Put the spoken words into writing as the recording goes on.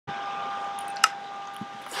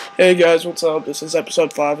Hey guys, what's up? This is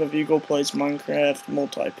episode 5 of Eagle Plays Minecraft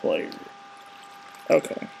Multiplayer.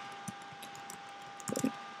 Okay.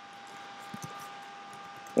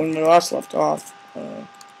 When we last left off,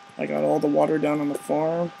 I got all the water down on the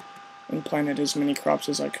farm and planted as many crops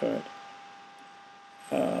as I could.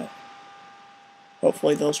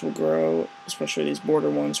 Hopefully those will grow, especially these border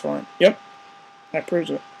ones aren't. Yep, that proves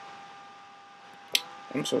it.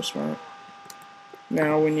 I'm so smart.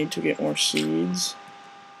 Now we need to get more seeds.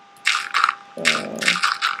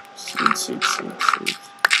 Seeds.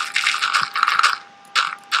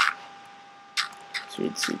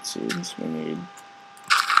 Seeds. We need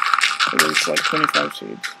at least like 25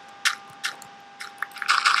 seeds.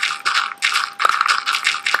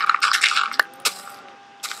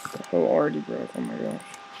 The hoe already broke, oh my gosh.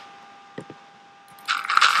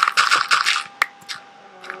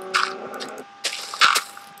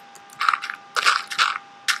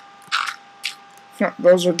 No,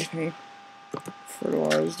 those are getting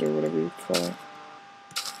fertilized or whatever you call it.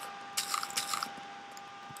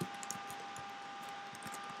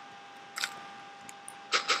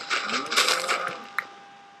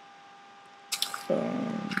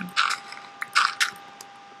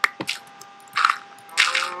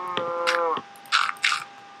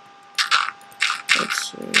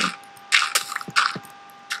 Let's see.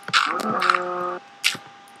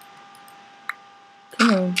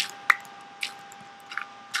 Come on.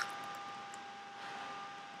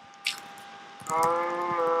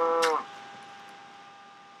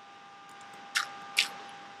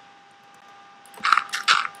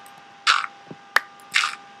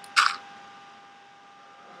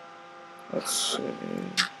 Let's see.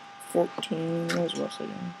 14. What was Wesley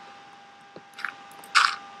doing?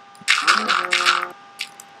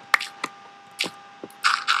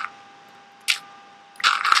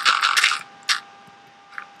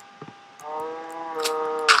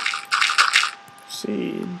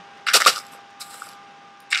 Seed.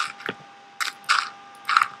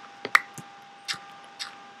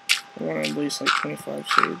 I want at least like 25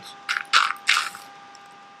 seeds.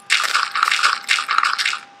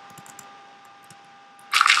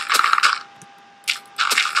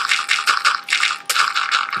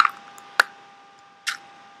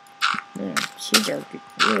 Man, seeds are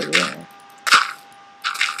really rare.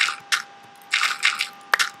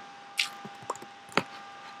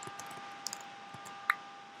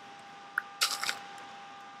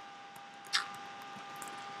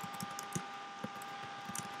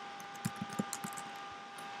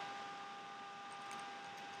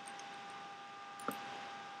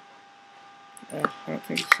 I don't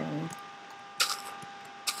think so.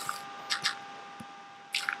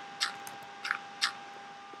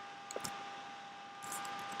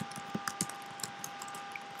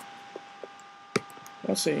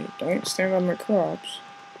 Let's see. Don't stand on my crops.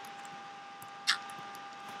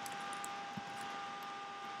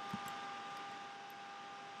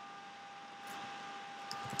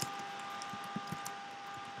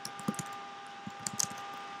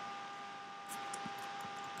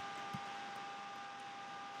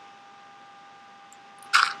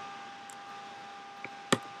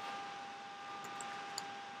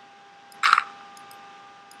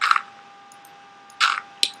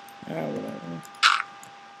 Whatever.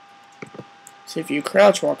 See, if you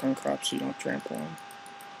crouch walk on crops, you don't trample them.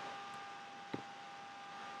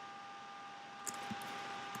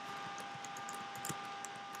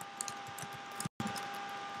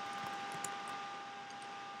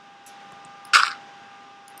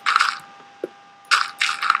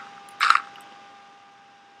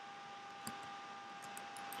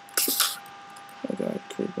 Oh god,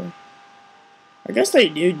 creeper. I guess they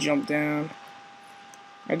do jump down.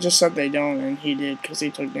 I just said they don't, and he did, because he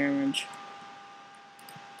took damage.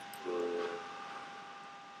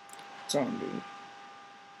 Zombie.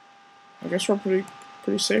 I guess we're pretty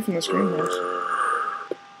safe in this greenhouse.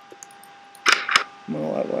 I'm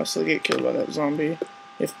gonna let Wesley get killed by that zombie,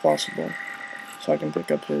 if possible, so I can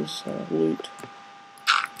pick up his loot.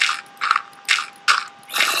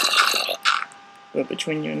 But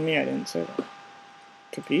between you and me, I didn't say that.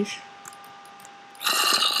 Capiche?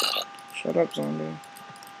 Shut up, zombie.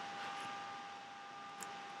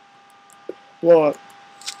 Blow up.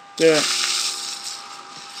 Do it.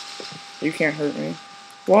 You can't hurt me.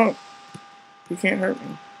 Blow up. You can't hurt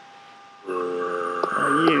me. Or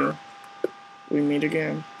you. We meet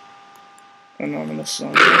again. Anonymous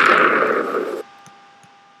zombie.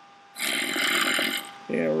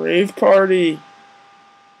 Yeah, rave party.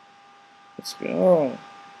 Let's go.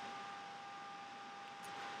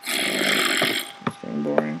 It's getting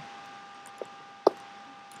boring.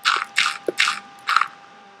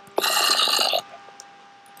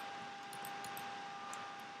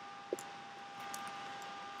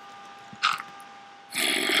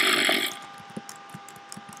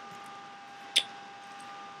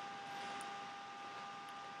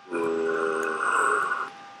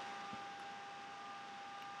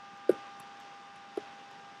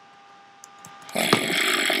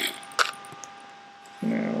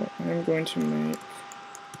 Now, I'm going to make...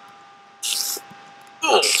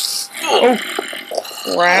 Oh,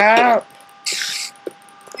 crap!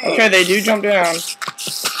 Okay, they do jump down.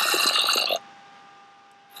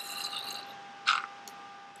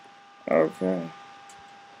 Okay.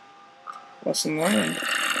 Lesson learned.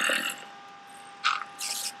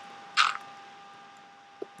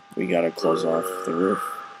 We gotta close off the roof.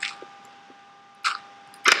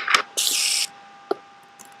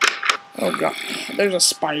 Oh god, there's a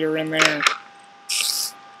spider in there.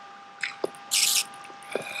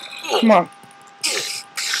 Come on.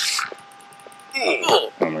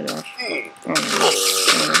 Oh my gosh. Oh my gosh.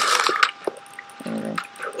 Oh my god.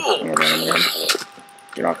 Oh my god. Oh my god.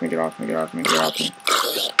 Get off me, get off me, get off me, get off me.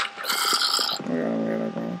 Oh my god, oh my god,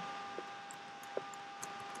 oh my god.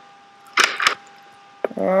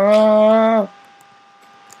 Ah!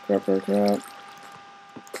 Crap, crap, crap.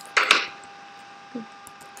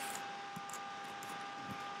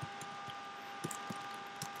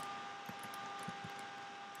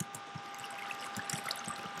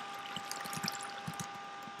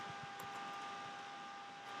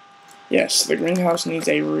 Yes, the greenhouse needs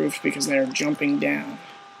a roof because they're jumping down.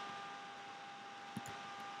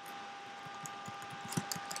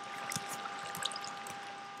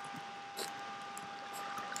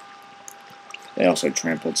 They also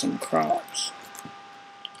trampled some crops.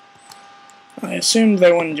 I assumed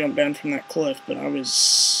they wouldn't jump down from that cliff, but I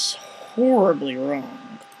was horribly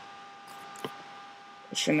wrong.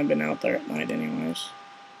 I shouldn't have been out there at night anyways.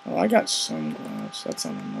 Oh, I got some glass. That's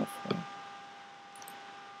not enough though.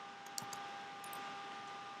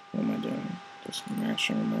 What am I doing? Just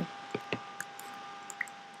mashing them up.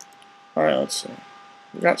 Alright, let's see.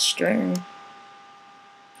 We got string.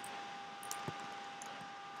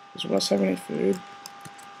 Does Wes have any food?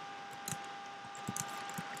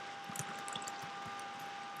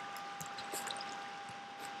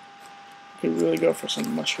 Could really go for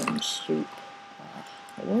some mushroom soup.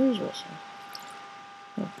 Where is Wes?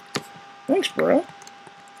 Oh. Thanks, bro.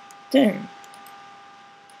 Dang.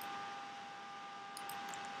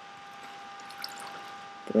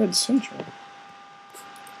 Bread Central.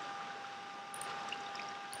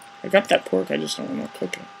 I got that pork, I just don't want to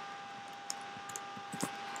cook it.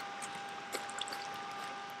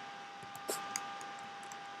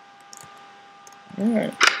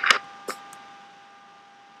 Alright.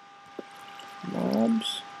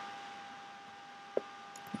 Mobs?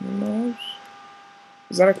 Mobs?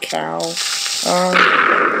 Is that a cow?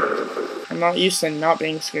 I'm not used to not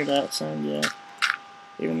being scared of that sound yet.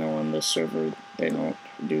 Even though on this server they don't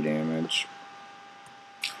do damage.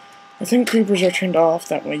 I think creepers are turned off,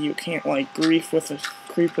 that way you can't like grief with a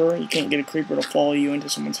creeper. You can't get a creeper to follow you into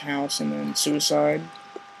someone's house and then suicide.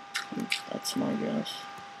 That's my guess.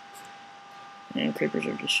 And creepers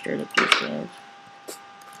are just straight up douchebags.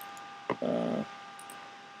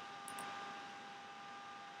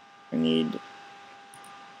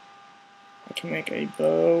 I can make a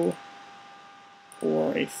bow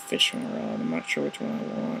or a fishing rod. I'm not sure which one I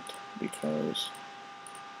want because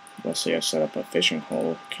let's say I set up a fishing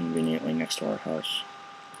hole conveniently next to our house.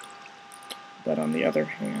 But on the other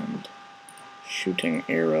hand, shooting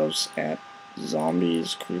arrows at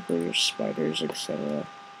zombies, creepers, spiders, etc.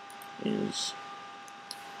 is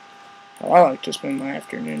how I like to spend my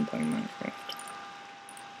afternoon playing Minecraft.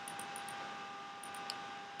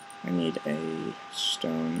 I need a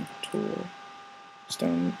stone tool.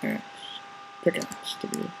 Stone axe. Pickaxe, to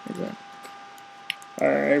be exact.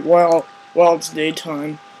 Alright, well, while it's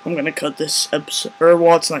daytime, I'm gonna cut this episode. Or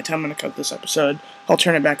while it's nighttime, I'm gonna cut this episode. I'll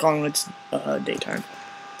turn it back on when it's daytime.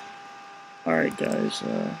 Alright, guys.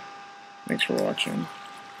 Thanks for watching.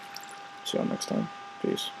 See y'all next time.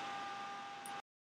 Peace.